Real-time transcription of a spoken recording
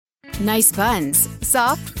Nice buns,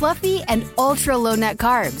 soft, fluffy, and ultra-low net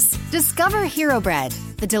carbs. Discover Hero Bread,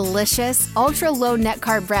 the delicious, ultra-low net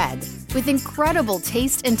carb bread with incredible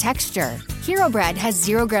taste and texture. Hero Bread has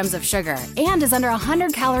 0 grams of sugar and is under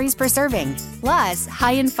 100 calories per serving. Plus,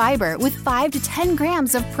 high in fiber with 5 to 10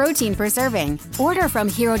 grams of protein per serving. Order from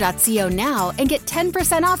hero.co now and get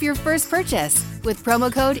 10% off your first purchase with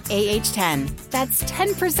promo code AH10. That's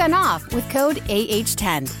 10% off with code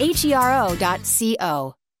AH10.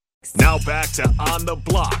 HERO.co. Now back to On the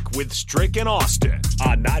Block with Strick and Austin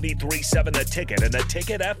on 93.7 The Ticket and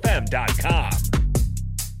theticketfm.com.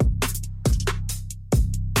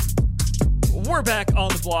 We're back on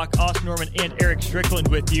the block. Austin Norman and Eric Strickland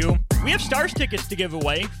with you. We have Stars tickets to give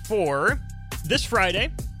away for this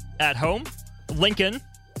Friday at home. Lincoln,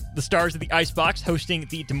 the Stars of the Icebox, hosting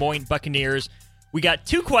the Des Moines Buccaneers. We got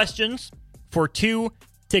 2 questions for 2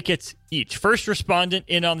 tickets each. First respondent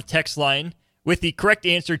in on the text line with the correct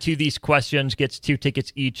answer to these questions gets 2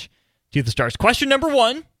 tickets each to the Stars. Question number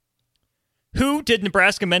 1. Who did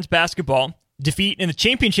Nebraska men's basketball defeat in the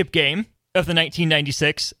championship game of the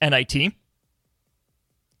 1996 NIT?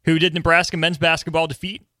 Who did Nebraska men's basketball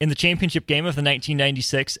defeat in the championship game of the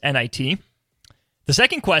 1996 NIT? The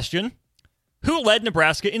second question, who led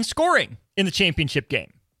Nebraska in scoring in the championship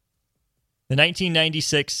game? The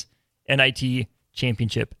 1996 NIT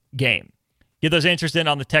championship game. Get those answers in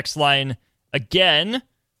on the text line again,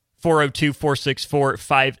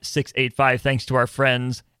 402-464-5685. Thanks to our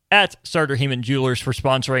friends at Sartor Heeman Jewelers for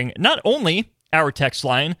sponsoring not only our text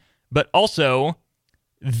line, but also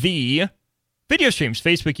the video streams,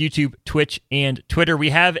 Facebook, YouTube, Twitch, and Twitter. We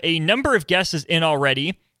have a number of guesses in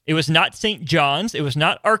already. It was not St. John's. It was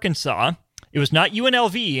not Arkansas. It was not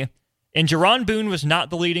UNLV. And Jerron Boone was not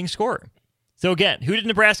the leading scorer. So again, who did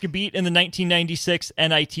Nebraska beat in the 1996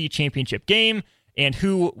 NIT championship game? And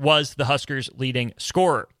who was the Huskers' leading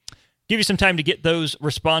scorer? Give you some time to get those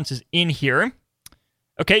responses in here.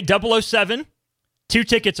 Okay, 007. 2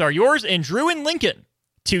 tickets are yours. And Drew and Lincoln,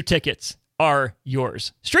 2 tickets are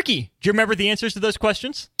yours. Stricky, do you remember the answers to those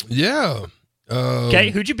questions? Yeah. Okay,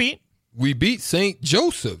 who'd you beat? We beat St.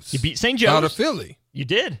 Joseph's. You beat St. Joe's. Out of Philly. You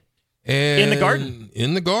did. And in the Garden.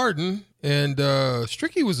 In the Garden. And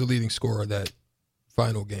Stricky was the leading scorer of that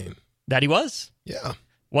final game. That he was. Yeah.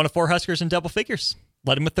 1 of 4 Huskers in double figures.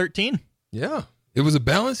 Led him with 13. Yeah. It was a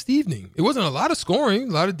balanced evening. It wasn't a lot of scoring,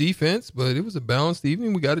 a lot of defense, but it was a balanced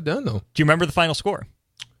evening. We got it done, though. Do you remember the final score?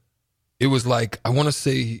 It was like, I want to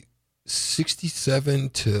say 67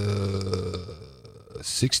 to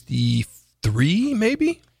 63,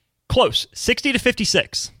 maybe? Close. 60 to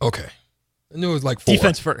 56. Okay. I knew it was like 4.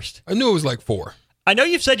 Defense first. I knew it was like 4. I know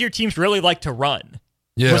you've said your teams really like to run.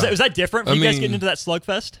 Yeah. Was that different for you guys getting into that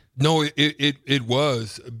slugfest? No, it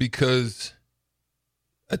was because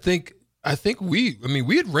I think we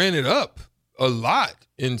had ran it up a lot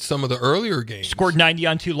in some of the earlier games. Scored 90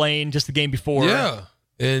 on Tulane just the game before. Yeah.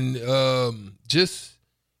 And it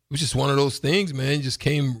was just one of those things, man. You just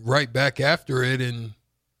came right back after it, and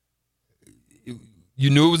you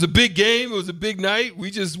knew it was a big game. It was a big night.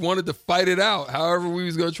 We just wanted to fight it out. However we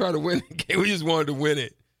was going to try to win the game, we just wanted to win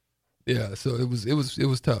it. Yeah, so it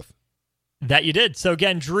was tough. That you did. So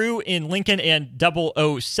again, Drew in Lincoln and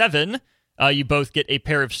 007, you both get a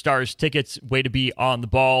pair of Stars tickets. Way to be on the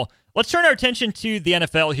ball. Let's turn our attention to the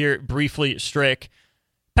NFL here briefly, Strick.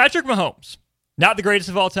 Patrick Mahomes, not the greatest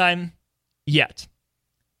of all time yet.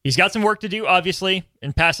 He's got some work to do, obviously,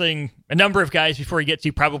 in passing a number of guys before he gets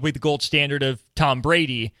to probably the gold standard of Tom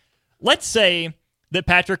Brady. Let's say that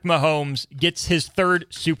Patrick Mahomes gets his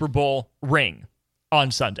 3rd Super Bowl ring on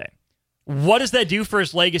Sunday. What does that do for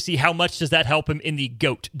his legacy? How much does that help him in the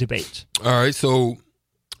GOAT debate? All right, so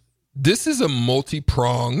this is a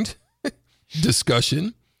multi-pronged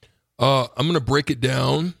discussion. I'm going to break it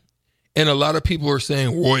down. And a lot of people are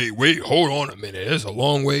saying, wait, hold on a minute. It's a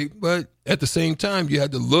long way. But at the same time, you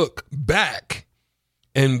had to look back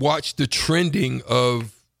and watch the trending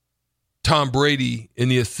of Tom Brady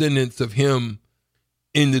and the ascendance of him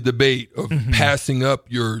in the debate of passing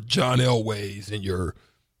up your John Elways and your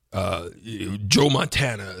Joe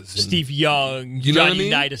Montanas. And, Steve Young, you know Johnny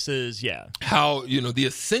what I mean? Unitas's, yeah. How, the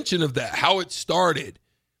ascension of that, how it started,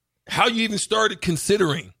 how you even started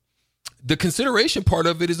considering. The consideration part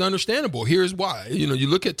of it is understandable. Here's why. You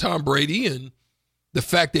look at Tom Brady and the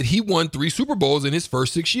fact that he won 3 Super Bowls in his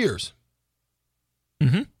first 6 years.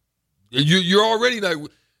 Mm-hmm. You're already like,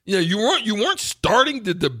 you weren't starting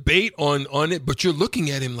the debate on it, but you're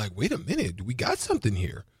looking at him like, wait a minute, we got something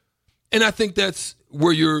here. And I think that's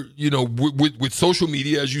where you're, with social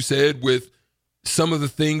media, as you said, with some of the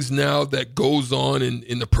things now that goes on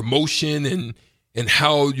in the promotion and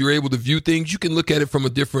how you're able to view things, you can look at it from a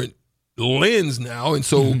different lens now. And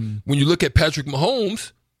so when you look at Patrick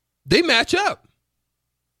Mahomes, they match up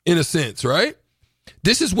in a sense, right?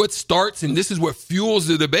 This is what starts and this is what fuels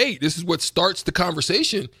the debate. This is what starts the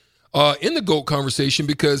conversation in the GOAT conversation,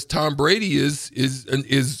 because Tom Brady is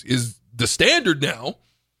the standard now.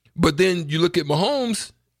 But then you look at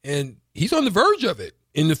Mahomes and he's on the verge of it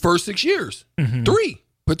in the first 6 years. 3,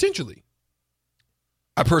 potentially.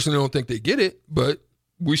 I personally don't think they get it, but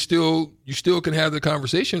you still can have the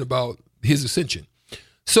conversation about his ascension.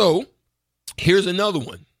 So here's another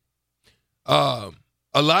one.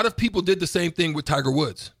 A lot of people did the same thing with Tiger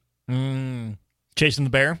Woods. Chasing the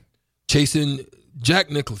bear? Chasing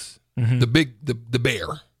Jack Nicklaus, the bear,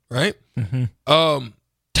 right?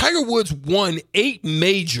 Tiger Woods won 8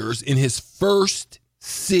 majors in his first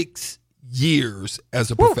 6 years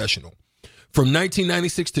as a professional, from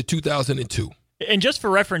 1996 to 2002. And just for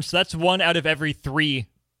reference, that's 1 out of every 3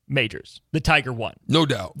 majors the Tiger won. No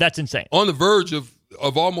doubt. That's insane. On the verge of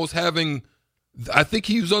almost having, I think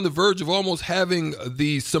he was on the verge of almost having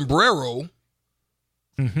the sombrero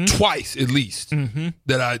twice at least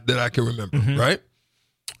that I can remember, right?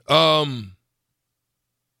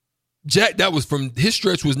 Jack, that was from his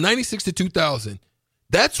stretch was 96 to 2000.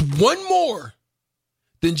 That's 1 more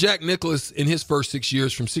than Jack Nicklaus in his first 6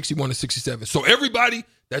 years, from 61 to 67. So everybody,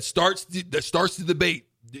 that starts the debate,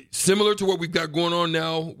 similar to what we've got going on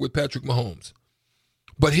now with Patrick Mahomes.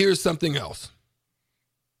 But here's something else.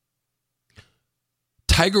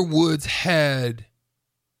 Tiger Woods had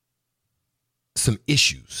some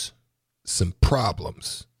issues, some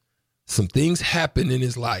problems, some things happened in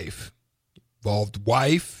his life. Involved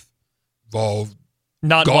wife, involved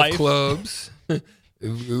not golf wife. clubs.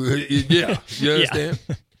 Yeah, you understand?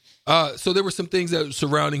 So there were some things that were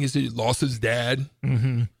surrounding his, he lost his dad.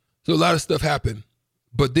 So a lot of stuff happened.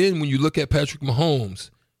 But then when you look at Patrick Mahomes,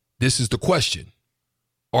 this is the question.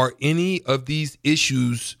 Are any of these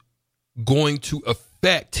issues going to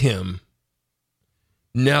affect him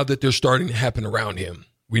now that they're starting to happen around him?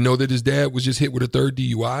 We know that his dad was just hit with a 3rd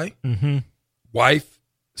DUI. Wife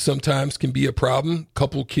sometimes can be a problem.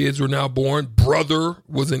 Couple kids were now born. Brother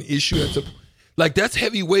was an issue. That's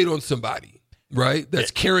heavy weight on somebody, right?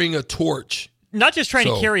 That's carrying a torch. Not just trying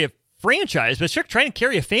to carry a franchise, but trying to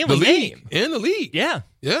carry a family name. And the league. Yeah.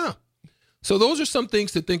 Yeah. So those are some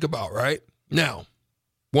things to think about, right? Now,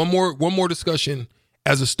 one more discussion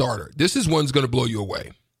as a starter. This is one's going to blow you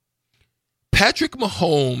away. Patrick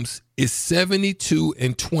Mahomes is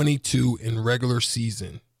 72-22 in regular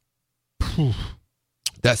season.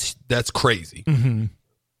 That's crazy.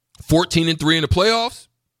 14-3 in the playoffs,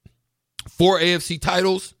 4 AFC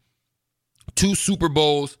titles, 2 Super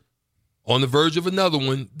Bowls, on the verge of another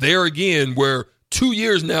one. There again, where 2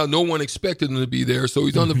 years now, no one expected him to be there, so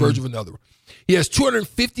he's on the verge of another one. He has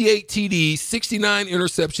 258 TDs, 69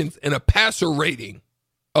 interceptions, and a passer rating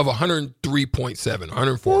of 103.7,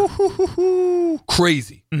 104.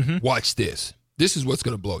 Crazy. Watch this. This is what's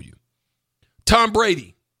going to blow you. Tom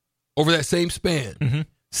Brady, over that same span,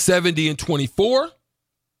 70-24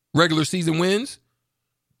 regular season wins,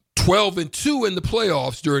 12-2 in the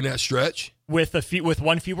playoffs during that stretch. With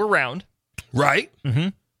 1 fewer round. Right.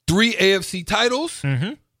 3 AFC titles,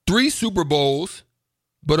 3 Super Bowls,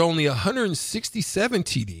 but only 167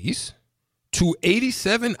 TDs,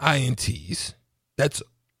 287 INTs. That's,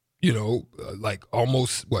 like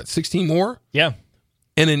almost, 16 more? Yeah.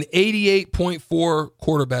 And an 88.4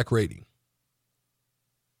 quarterback rating.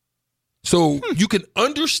 So you can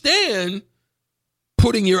understand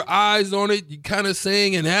putting your eyes on it, you kind of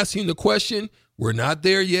saying and asking the question, we're not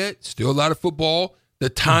there yet. Still a lot of football. The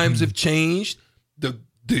times have changed. The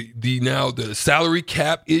salary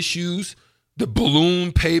cap issues, the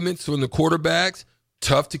balloon payments from the quarterbacks,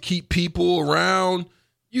 tough to keep people around.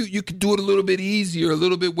 You could do it a little bit easier, a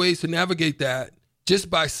little bit ways to navigate that just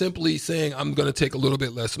by simply saying, I'm going to take a little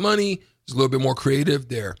bit less money. It's a little bit more creative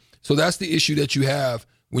there. So that's the issue that you have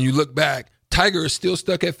when you look back. Tiger is still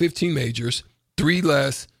stuck at 15 majors, 3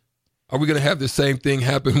 less. Are we going to have the same thing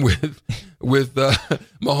happen with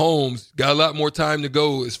Mahomes? Got a lot more time to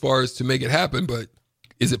go as far as to make it happen, but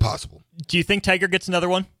is it possible? Do you think Tiger gets another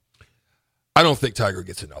one? I don't think Tiger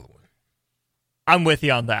gets another one. I'm with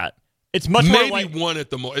you on that. It's much more like one at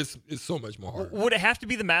the most. It's so much more hard. Would it have to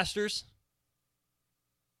be the Masters?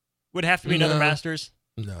 Would it have to be another Masters?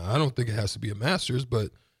 No, I don't think it has to be a Masters,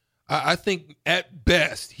 but I think at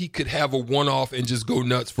best he could have a one-off and just go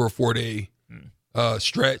nuts for a 4-day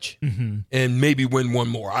stretch and maybe win one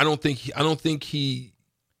more. I don't think he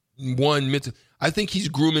won mental. I think he's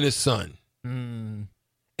grooming his son. And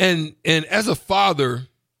as a father,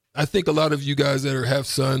 I think a lot of you guys that have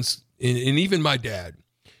sons, and even my dad,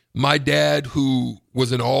 my dad, who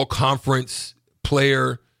was an all-conference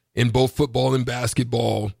player in both football and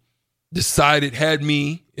basketball, had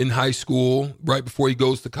me in high school right before he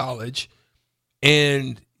goes to college,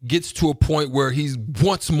 and gets to a point where he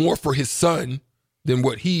wants more for his son than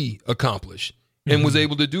what he accomplished, and was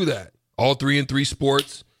able to do that. All 3 in 3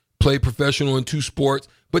 sports, play professional in 2 sports.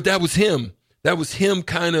 But that was him. That was him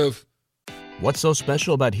kind of. What's so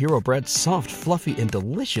special about Hero Bread's soft, fluffy, and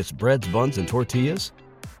delicious breads, buns, and tortillas?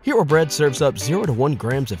 Hero Bread serves up 0 to 1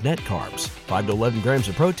 grams of net carbs, 5 to 11 grams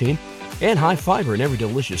of protein, and high fiber in every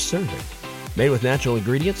delicious serving. Made with natural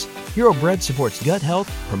ingredients, Hero Bread supports gut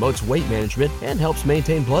health, promotes weight management, and helps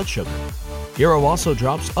maintain blood sugar. Hero also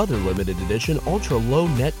drops other limited edition ultra-low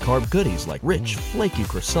net carb goodies like rich, flaky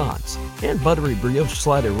croissants and buttery brioche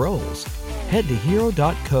slider rolls. Head to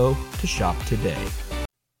hero.co to shop today.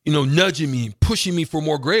 Nudging me, pushing me for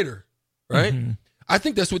more greater, right? I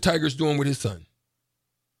think that's what Tiger's doing with his son.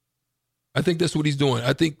 I think that's what he's doing.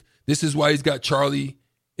 I think this is why he's got Charlie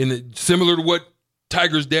similar to what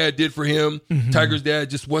Tiger's dad did for him. Tiger's dad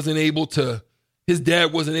just wasn't able to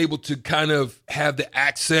kind of have the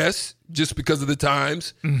access just because of the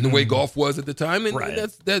times and the way golf was at the time. And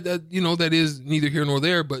that is neither here nor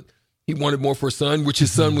there, but he wanted more for his son, which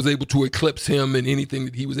his son was able to eclipse him in anything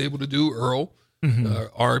that he was able to do, Earl,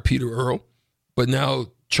 R.I.P. to Earl. But now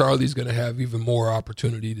Charlie's going to have even more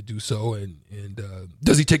opportunity to do so. And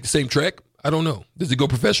does he take the same track? I don't know. Does he go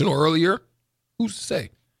professional earlier? Who's to say?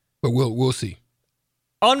 But we'll see.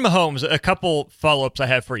 On Mahomes, a couple follow-ups I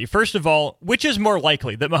have for you. First of all, which is more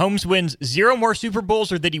likely, that Mahomes wins 0 more Super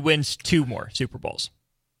Bowls or that he wins 2 more Super Bowls?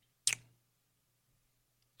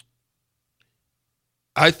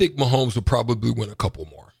 I think Mahomes will probably win a couple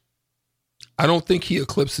more. I don't think he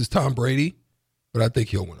eclipses Tom Brady, but I think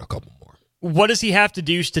he'll win a couple more. What does he have to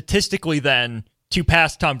do statistically then to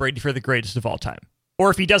pass Tom Brady for the greatest of all time?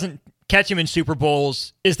 Or if he doesn't catch him in Super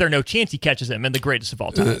Bowls, is there no chance he catches him in the greatest of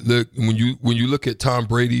all time? When you look at Tom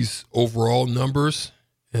Brady's overall numbers,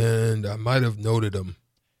 and I might have noted them.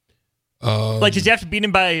 Does he have to beat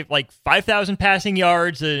him by 5,000 passing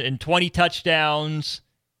yards and 20 touchdowns?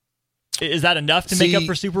 Is that enough to make up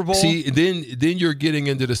for Super Bowl? Then you're getting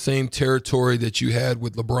into the same territory that you had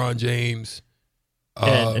with LeBron James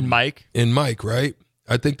and Mike. And Mike, right?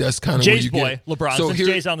 I think that's kind of Jay's boy, LeBron. So since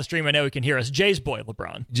Jay's on the stream, I know he can hear us. Jay's boy,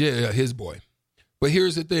 LeBron. Yeah, his boy. But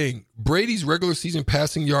here's the thing. Brady's regular season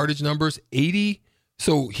passing yardage numbers, 80.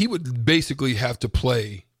 So he would basically have to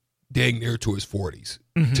play dang near to his 40s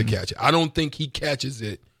to catch it. I don't think he catches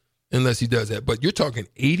it unless he does that. But you're talking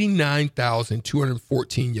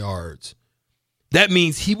 89,214 yards. That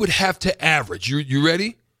means he would have to average. You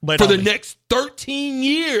ready? For the next 13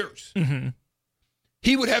 years.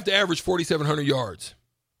 He would have to average 4,700 yards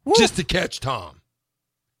just to catch Tom.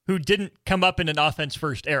 Who didn't come up in an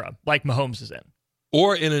offense-first era like Mahomes is in.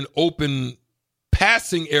 Or in an open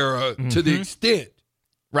passing era to the extent.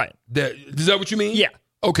 Right. Is that what you mean? Yeah.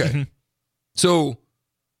 Okay. So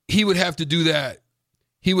he would have to do that.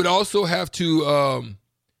 He would also have to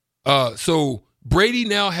so Brady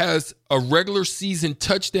now has a regular season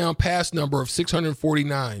touchdown pass number of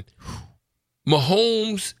 649.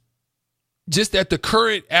 Mahomes, just at the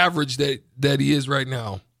current average that he is right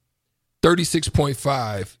now,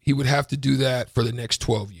 36.5, he would have to do that for the next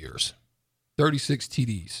 12 years. 36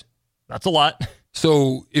 TDs. That's a lot.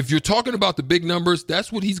 So if you're talking about the big numbers,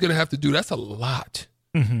 that's what he's going to have to do. That's a lot.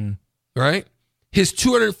 Right? His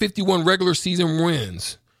 251 regular season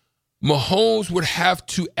wins, Mahomes would have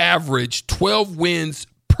to average 12 wins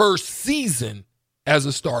per season as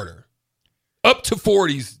a starter. Up to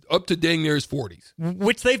 40s, up to dang near his 40s.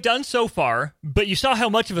 Which they've done so far, but you saw how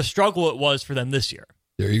much of a struggle it was for them this year.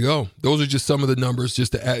 There you go. Those are just some of the numbers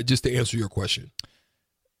just to answer your question.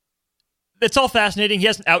 It's all fascinating. He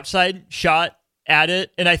has an outside shot at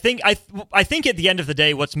it, and I think at the end of the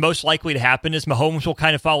day, what's most likely to happen is Mahomes will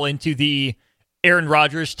kind of fall into the Aaron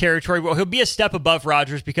Rodgers territory. Well, he'll be a step above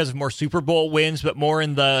Rodgers because of more Super Bowl wins, but more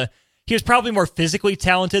in he was probably more physically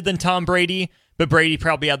talented than Tom Brady, but Brady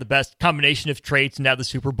probably had the best combination of traits and now the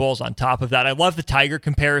Super Bowls on top of that. I love the Tiger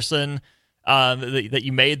comparison that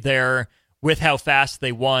you made there with how fast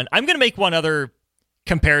they won. I'm going to make one other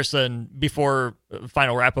comparison before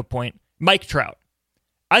final wrap-up point. Mike Trout.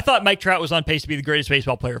 I thought Mike Trout was on pace to be the greatest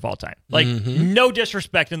baseball player of all time. No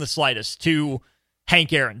disrespect in the slightest to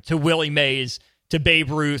Hank Aaron, to Willie Mays, to Babe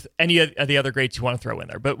Ruth, any of the other greats you want to throw in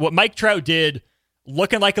there. But what Mike Trout did,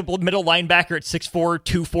 looking like a middle linebacker at 6'4",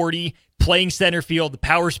 240, playing center field, the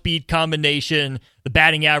power speed combination, the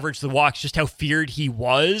batting average, the walks, just how feared he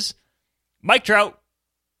was. Mike Trout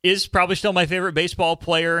is probably still my favorite baseball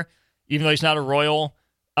player, even though he's not a Royal.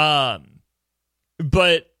 But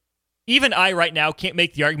even I right now can't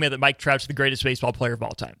make the argument that Mike Trout's the greatest baseball player of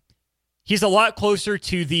all time. He's a lot closer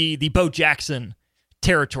to the Bo Jackson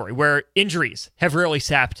territory, where injuries have really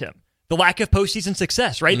sapped him. The lack of postseason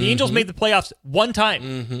success, right? The Angels made the playoffs one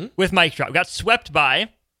time with Mike Trout. Got swept by,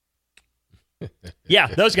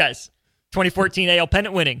 those guys. 2014 AL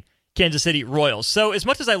pennant winning Kansas City Royals. So as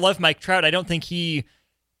much as I love Mike Trout, I don't think he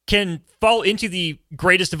can fall into the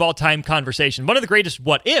greatest of all time conversation. One of the greatest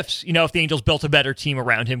what ifs, if the Angels built a better team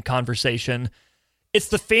around him conversation. It's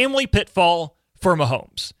the family pitfall for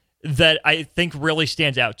Mahomes that I think really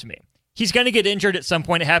stands out to me. He's going to get injured at some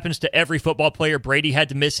point. It happens to every football player. Brady had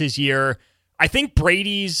to miss his year. I think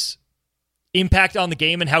Brady's impact on the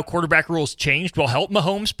game and how quarterback rules changed will help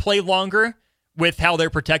Mahomes play longer with how they're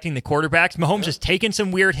protecting the quarterbacks. Mahomes has taken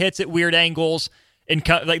some weird hits at weird angles. And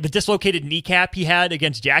like the dislocated kneecap he had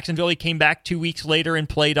against Jacksonville, he came back 2 weeks later and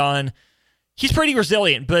played on. He's pretty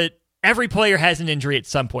resilient, but every player has an injury at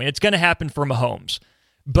some point. It's going to happen for Mahomes.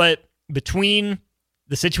 But between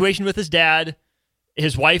the situation with his dad,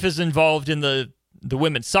 his wife is involved in the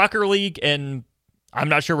women's soccer league, and I'm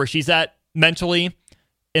not sure where she's at mentally.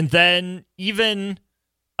 And then even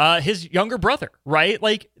his younger brother, right?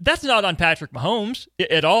 Like, that's not on Patrick Mahomes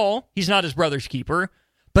at all. He's not his brother's keeper.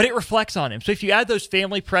 But it reflects on him. So if you add those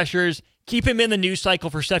family pressures, keep him in the news cycle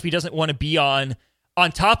for stuff he doesn't want to be on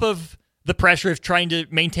top of the pressure of trying to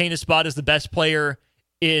maintain a spot as the best player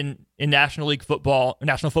in National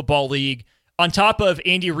Football League, on top of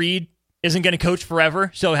Andy Reid isn't going to coach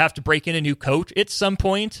forever, so he'll have to break in a new coach at some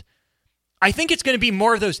point. I think it's going to be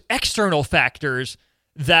more of those external factors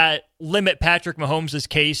that limit Patrick Mahomes'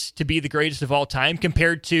 case to be the greatest of all time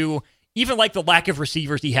compared to even like the lack of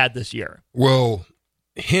receivers he had this year. Well,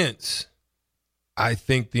 hence, I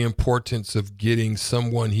think the importance of getting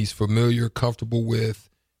someone he's familiar, comfortable with,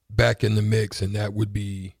 back in the mix, and that would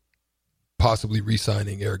be possibly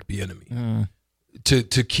re-signing Eric Bieniemy to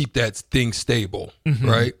keep that thing stable,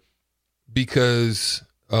 right? Because,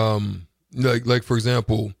 like for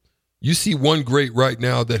example, you see one great right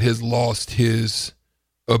now that has lost his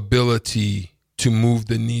ability to move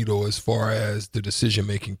the needle as far as the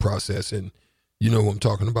decision-making process, and you know who I'm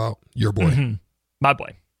talking about, your boy. My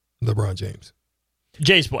boy. LeBron James.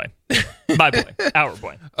 Jay's boy. My boy. Our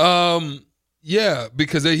boy. Yeah,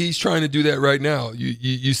 because he's trying to do that right now.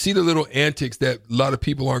 You see the little antics that a lot of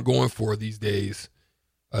people aren't going for these days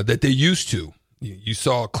that they used to. You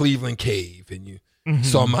saw Cleveland cave and you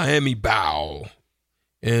saw Miami bow.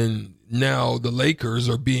 And now the Lakers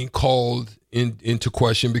are being called into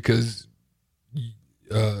question because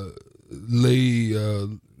I'm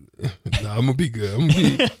gonna be good. I'm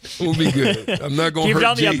gonna be good. I'm not gonna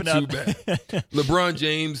hurt Jay too bad. LeBron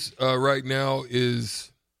James right now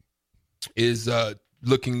is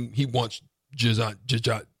looking. He wants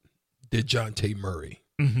DeJounte Murray.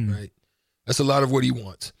 Right. That's a lot of what he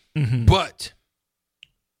wants. But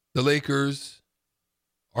the Lakers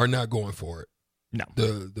are not going for it. No.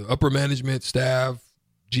 The upper management staff,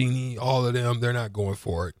 Genie, all of them, they're not going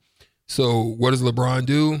for it. So what does LeBron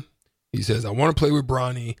do? He says, I want to play with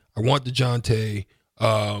Bronny. I want DeJounte.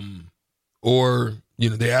 Or,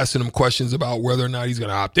 they asking him questions about whether or not he's going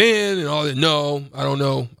to opt in and all that. No, I don't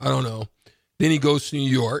know. Then he goes to New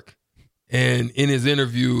York. And in his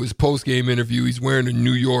interview, his post-game interview, he's wearing a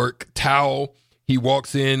New York towel. He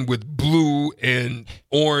walks in with blue and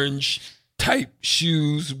orange type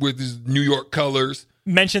shoes with his New York colors.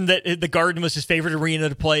 Mentioned that the Garden was his favorite arena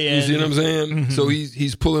to play in. You see what I'm saying? So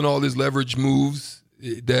he's pulling all his leverage moves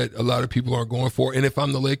that a lot of people aren't going for. And if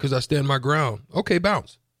I'm the Lakers, I stand my ground. Okay,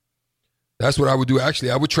 bounce. That's what I would do. Actually,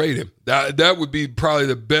 I would trade him. That would be probably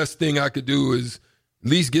the best thing I could do, is at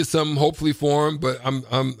least get something hopefully for him. But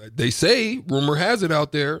they say, rumor has it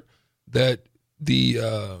out there, that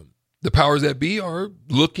the powers that be are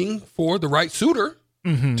looking for the right suitor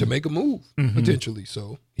to make a move, potentially.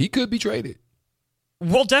 So he could be traded.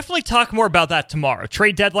 We'll definitely talk more about that tomorrow.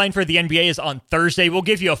 Trade deadline for the NBA is on Thursday. We'll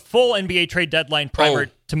give you a full NBA trade deadline primer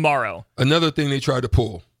tomorrow. Another thing they tried to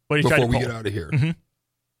pull before we get out of here.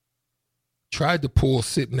 Tried to pull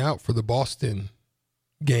sitting out for the Boston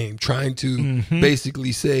game, trying to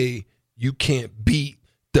basically say you can't beat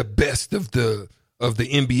the best of the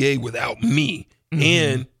NBA without me,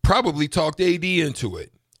 and probably talked AD into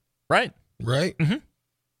it. Right?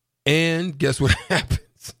 And guess what happened?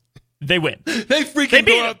 They win. They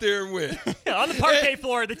go out there and win. On the parquet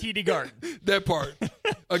floor of the TD Garden. That part.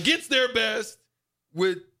 Against their best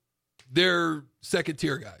with their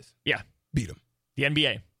second-tier guys. Yeah. Beat them. The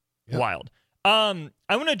NBA. Yep. Wild. I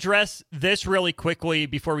want to address this really quickly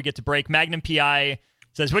before we get to break. Magnum PI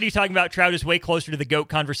says, what are you talking about? Trout is way closer to the GOAT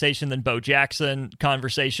conversation than Bo Jackson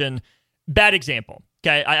conversation. Bad example.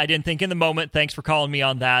 Okay, I didn't think in the moment. Thanks for calling me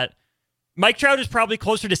on that. Mike Trout is probably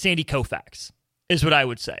closer to Sandy Koufax, is what I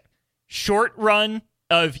would say. Short run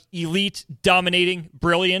of elite, dominating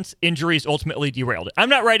brilliance. Injuries ultimately derailed it. I'm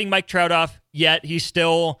not writing Mike Trout off yet. He's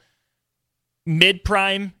still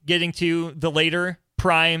mid-prime, getting to the later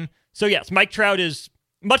prime. So yes, Mike Trout is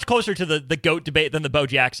much closer to the GOAT debate than the Bo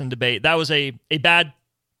Jackson debate. That was a bad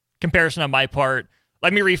comparison on my part.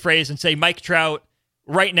 Let me rephrase and say Mike Trout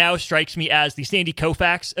right now strikes me as the Sandy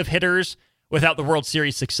Koufax of hitters without the World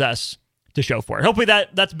Series success to show for it. Hopefully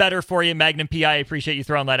that's better for you, Magnum PI. I appreciate you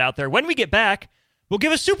throwing that out there. When we get back, we'll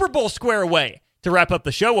give a Super Bowl square away to wrap up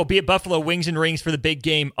the show. We'll be at Buffalo Wings and Rings for the big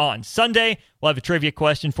game on Sunday. We'll have a trivia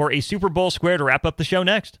question for a Super Bowl square to wrap up the show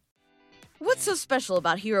next. What's so special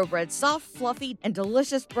about Hero Bread's soft, fluffy, and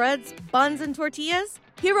delicious breads, buns, and tortillas?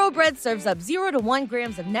 Hero Bread serves up 0 to 1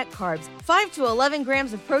 grams of net carbs, 5 to 11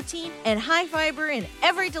 grams of protein, and high fiber in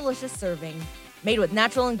every delicious serving. Made with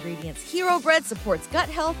natural ingredients, Hero Bread supports gut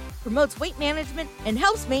health, promotes weight management, and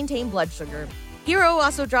helps maintain blood sugar. Hero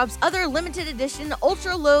also drops other limited edition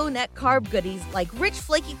ultra-low net carb goodies like rich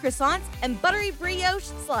flaky croissants and buttery brioche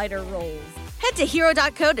slider rolls. Head to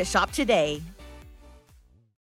hero.co to shop today.